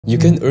You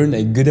can earn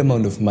a good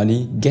amount of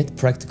money, get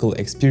practical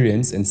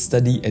experience and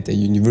study at a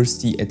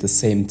university at the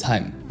same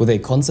time. With a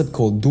concept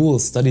called dual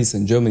studies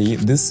in Germany,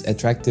 this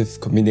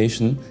attractive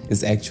combination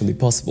is actually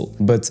possible.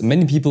 But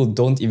many people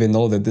don't even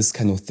know that this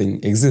kind of thing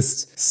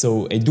exists.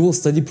 So a dual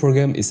study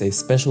program is a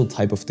special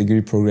type of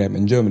degree program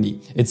in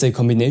Germany. It's a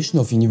combination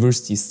of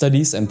university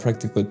studies and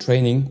practical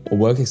training or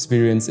work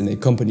experience in a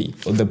company.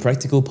 The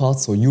practical part,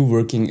 so you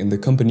working in the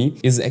company,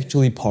 is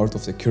actually part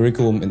of the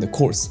curriculum in the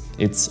course.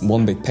 It's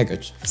one big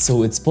package.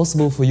 So it's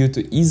possible for you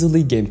to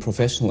easily gain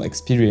professional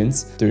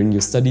experience during your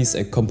studies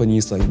at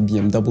companies like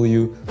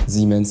BMW,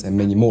 Siemens and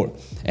many more.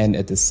 And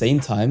at the same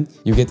time,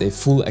 you get a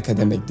full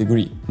academic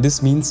degree.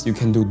 This means you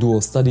can do dual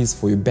studies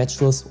for your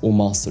bachelor's or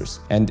master's.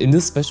 And in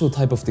this special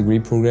type of degree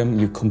program,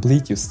 you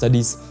complete your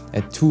studies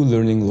at two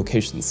learning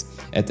locations,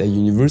 at a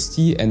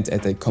university and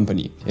at a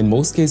company. In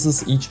most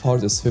cases, each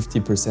part is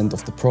 50%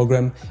 of the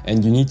program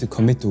and you need to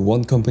commit to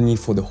one company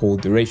for the whole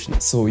duration.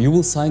 So you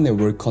will sign a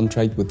work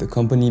contract with the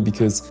company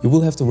because you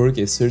will have to work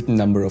a certain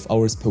number of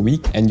hours per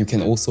week and you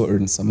can also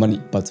earn some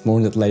money, but more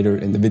on that later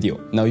in the video.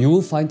 Now you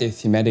will find a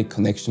thematic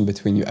connection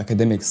between your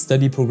academic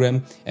study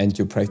program and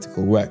your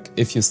practical work.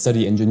 If you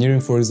study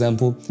engineering, for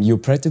example, your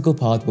practical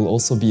part will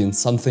also be in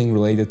something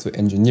related to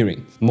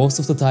engineering. Most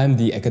of the time,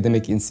 the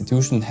academic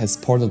institution has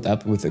partnered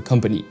up with a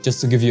company.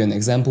 Just to give you an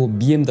example,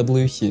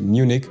 BMW here in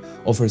Munich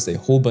offers a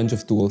whole bunch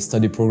of dual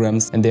study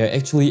programs and they are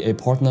actually a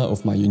partner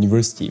of my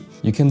university.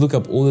 You can look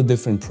up all the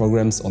different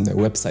programs on their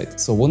website.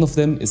 So one of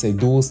them is a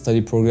dual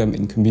study program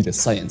in computer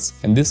science.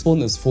 And this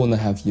one is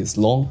 4.5 years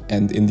long,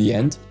 and in the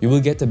end, you will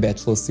get a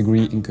bachelor's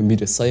degree in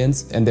computer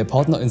science, and their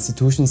partner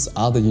institutions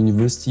are the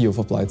University of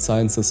Applied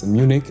Sciences in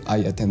Munich, I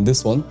attend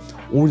this one,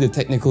 or the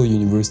Technical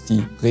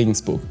University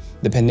Regensburg,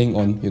 depending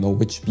on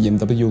which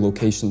BMW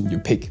location you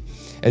pick.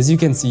 As you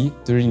can see,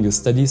 during your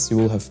studies you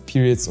will have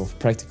periods of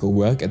practical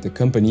work at the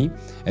company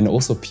and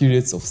also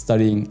periods of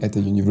studying at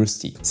the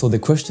university. So the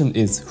question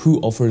is,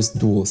 who offers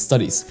dual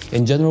studies?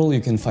 In general,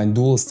 you can find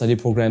dual study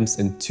programs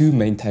in two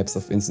main types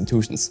of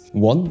institutions.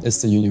 One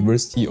is the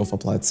University of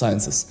Applied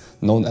Sciences,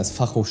 known as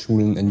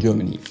Fachhochschulen in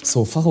Germany.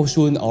 So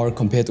Fachhochschulen are,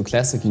 compared to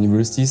classic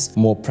universities,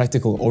 more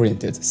practical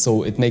oriented.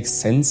 So it makes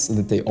sense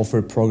that they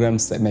offer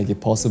programs that make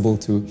it possible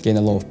to gain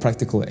a lot of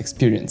practical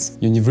experience.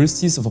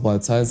 Universities of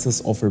Applied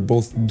Sciences offer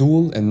both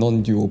dual and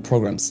non-dual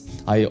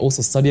programs. I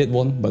also study at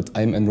one, but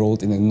I'm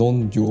enrolled in a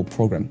non-dual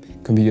program,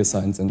 computer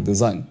science and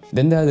design.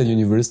 Then there are the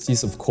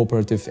Universities of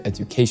Cooperative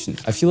Education.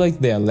 I feel like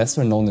they are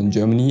lesser known in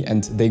Germany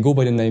and they go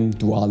by the name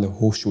Duale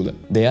Hochschule.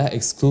 They are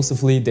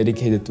exclusively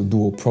dedicated to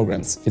dual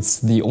programs.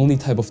 It's the only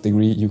type of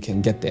degree you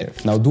can get there.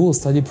 Now, dual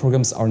study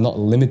programs are not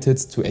limited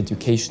to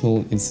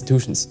educational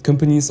institutions.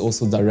 Companies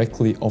also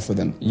directly offer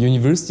them.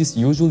 Universities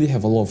usually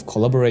have a lot of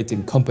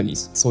collaborating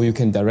companies, so you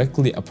can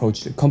directly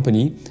approach the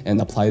company and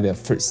apply there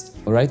first.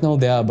 Right now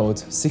there are about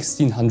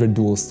 1,600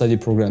 dual study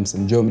programs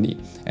in Germany,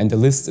 and the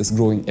list is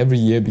growing every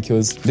year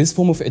because this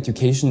form of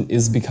education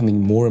is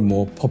becoming more and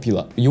more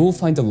popular. You will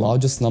find the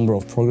largest number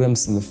of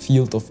programs in the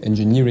field of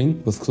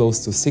engineering with close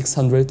to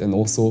 600 and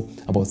also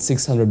about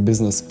 600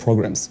 business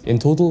programs. In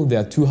total, there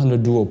are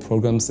 200 dual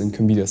programs in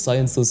computer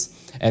sciences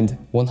and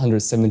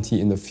 170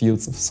 in the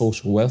fields of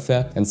social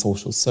welfare and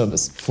social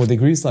service. For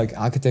degrees like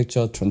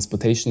architecture,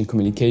 transportation,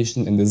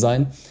 communication and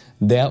design,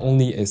 there are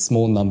only a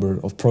small number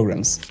of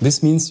programs.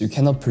 This means you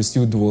cannot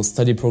pursue dual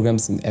study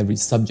programs in every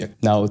subject.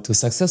 Now, to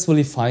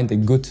successfully find a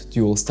good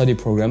dual study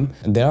program,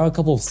 there are a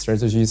couple of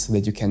strategies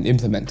that you can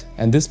implement.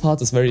 And this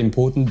part is very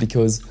important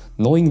because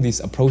knowing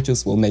these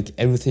approaches will make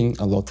everything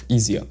a lot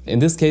easier. In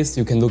this case,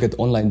 you can look at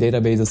online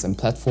databases and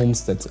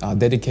platforms that are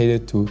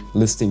dedicated to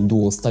listing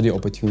dual study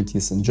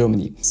opportunities in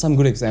Germany. Some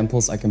good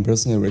examples I can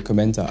personally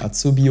recommend are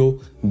Azubio,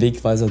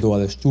 Wegweiser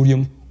Duales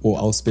Studium, or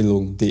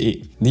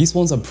Ausbildung.de. These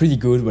ones are pretty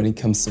good when it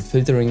comes to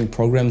filtering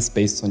programs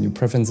based on your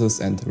preferences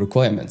and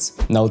requirements.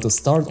 Now, to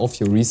start off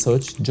your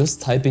research, just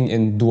typing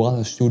in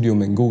Duales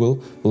Studium in Google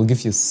will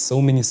give you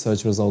so many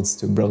search results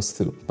to browse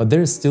through. But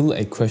there is still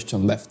a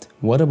question left.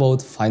 What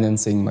about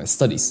financing my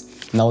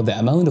studies? Now, the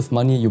amount of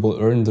money you will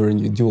earn during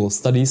your dual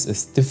studies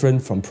is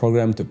different from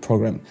program to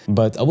program,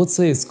 but I would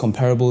say it's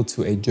comparable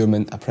to a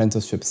German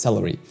apprenticeship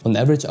salary. On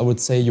average, I would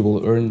say you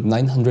will earn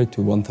 900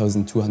 to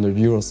 1,200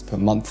 euros per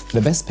month.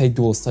 The best paid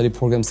dual study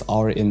programs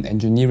are in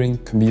engineering,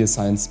 computer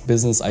science,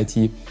 business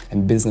IT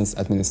and business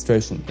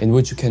administration, in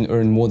which you can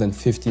earn more than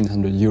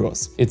 1,500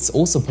 euros. It's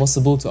also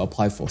possible to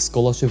apply for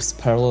scholarships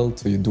parallel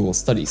to your dual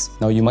studies.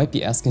 Now, you might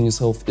be asking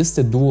yourself, is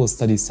the dual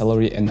study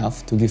salary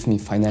enough to give me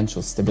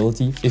financial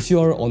stability? If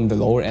you are on the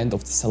lower end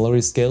of the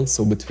salary scale,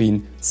 so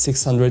between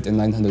 600 and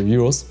 900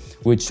 euros,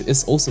 which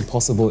is also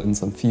possible in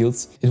some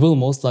fields, it will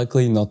most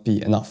likely not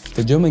be enough.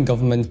 The German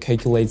government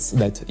calculates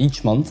that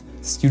each month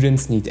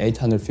students need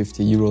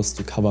 850 euros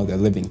to cover their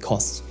living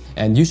costs.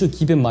 And you should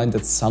keep in mind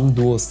that some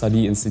dual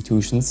study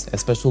institutions,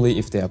 especially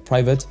if they are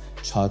private,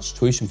 charge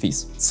tuition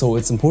fees. So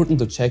it's important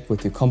to check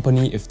with your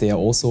company if they are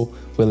also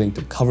willing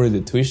to cover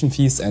the tuition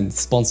fees and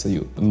sponsor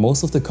you.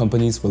 Most of the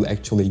companies will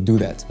actually do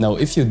that. Now,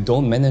 if you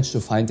don't manage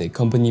to find a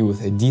company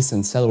with a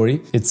decent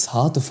salary, it's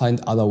hard to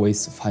find other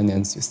ways to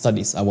finance your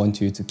studies. I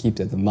want you to keep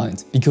that in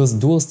mind. Because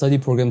dual study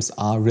programs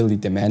are really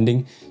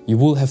demanding, you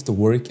will have to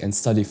work and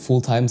study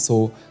full-time,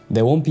 so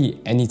there won't be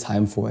any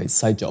time for a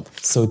side job.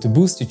 So to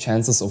boost your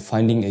chances of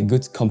finding a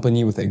good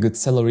company with a good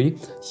salary,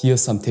 here are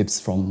some tips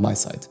from my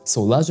side.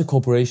 So larger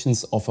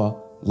corporations offer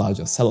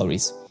larger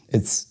salaries.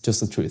 It's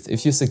just the truth.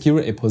 If you secure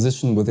a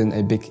position within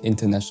a big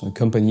international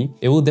company,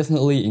 it will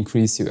definitely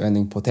increase your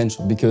earning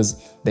potential because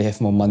they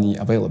have more money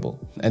available.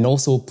 And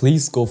also,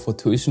 please go for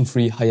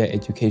tuition-free higher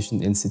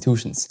education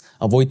institutions.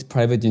 Avoid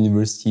private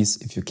universities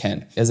if you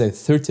can. As a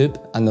third tip,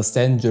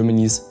 understand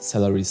Germany's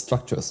salary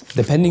structures.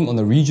 Depending on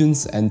the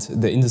regions and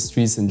the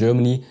industries in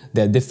Germany,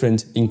 there are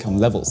different income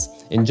levels.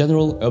 In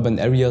general, urban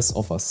areas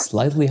offer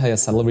slightly higher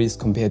salaries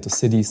compared to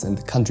cities and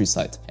the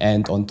countryside.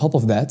 And on top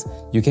of that,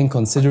 you can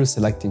consider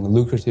selecting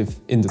lucrative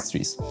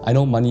industries. I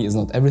know money is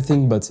not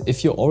everything, but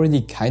if you're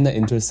already kinda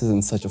interested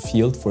in such a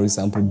field, for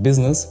example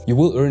business, you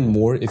will earn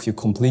more if you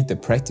complete the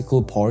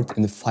practical part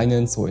in the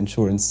finance or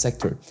insurance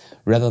sector,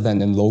 rather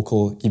than in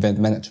local event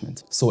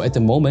management. So at the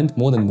moment,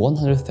 more than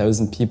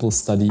 100,000 people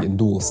study in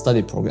dual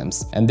study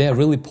programs, and they are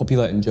really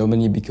popular in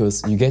Germany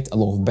because you get a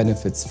lot of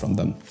benefits from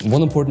them.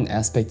 One important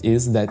aspect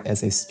is that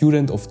as a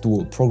student of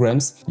dual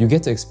programs, you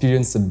get to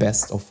experience the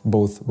best of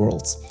both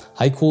worlds: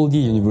 high quality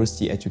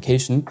university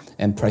education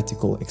and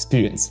practical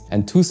experience.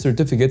 And 2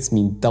 certificates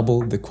mean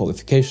double the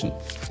qualification.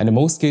 And in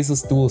most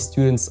cases, dual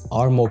students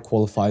are more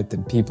qualified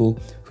than people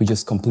who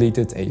just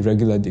completed a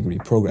regular degree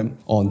program.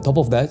 On top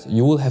of that,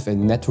 you will have a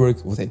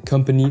network with a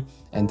company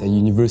and a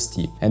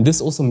university. And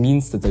this also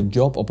means that the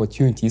job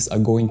opportunities are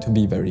going to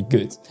be very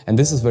good. And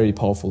this is very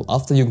powerful.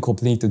 After you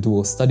complete the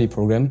dual study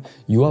program,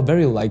 you are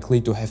very likely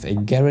to have a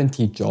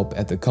guaranteed job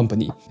at the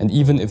company. And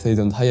even if they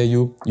don't hire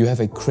you, you have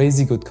a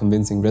crazy good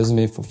convincing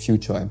resume for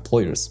future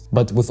employers.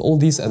 But with all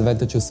these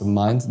advantages in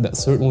mind that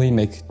certainly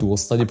make dual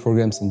study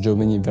programs in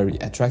Germany very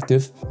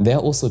attractive, there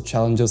are also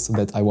challenges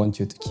that I want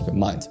you to keep in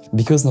mind.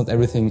 Because not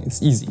everything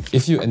is easy.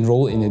 If you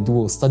enroll in a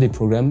dual study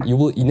program, you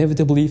will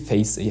inevitably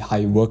face a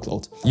high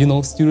workload. You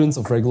know, students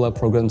of regular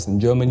programs in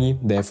Germany,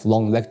 they have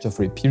long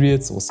lecture-free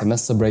periods or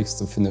semester breaks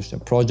to finish their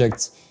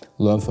projects,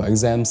 learn for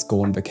exams,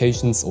 go on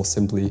vacations, or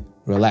simply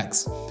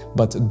relax.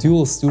 But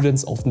dual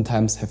students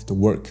oftentimes have to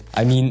work.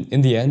 I mean,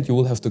 in the end, you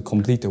will have to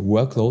complete a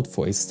workload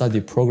for a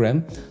study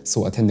program,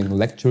 so attending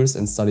lectures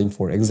and studying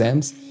for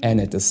exams, and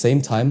at the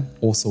same time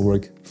also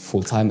work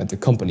full-time at the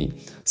company.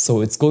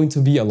 So it's going to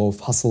be a lot of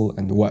hustle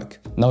and work.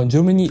 Now in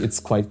Germany, it's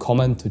quite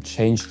common to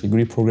change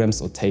degree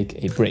programs or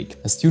take a break.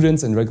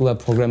 Students in regular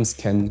programs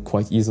can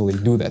quite easily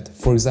do that.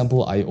 For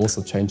example, I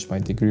also changed my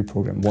degree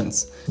program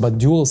once. But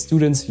dual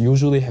students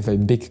usually have a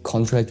big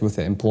contract with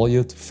the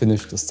employer to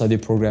finish the study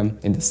program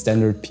in the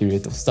standard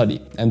period of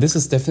study. And this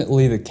is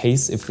definitely the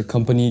case if the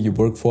company you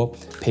work for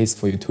pays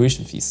for your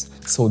tuition fees.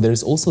 So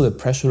there's also the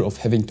pressure of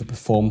having to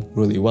perform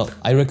really well.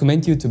 I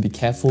recommend you to be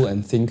careful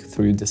and think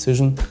through your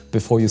decision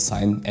before you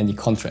sign any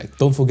contract.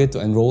 Don't forget to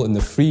enroll in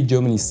the free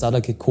Germany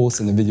Starter Kit course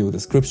in the video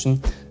description,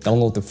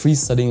 download the free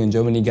Studying in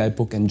Germany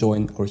guidebook and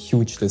join our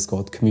huge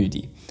Discord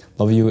community.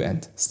 Love you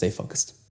and stay focused.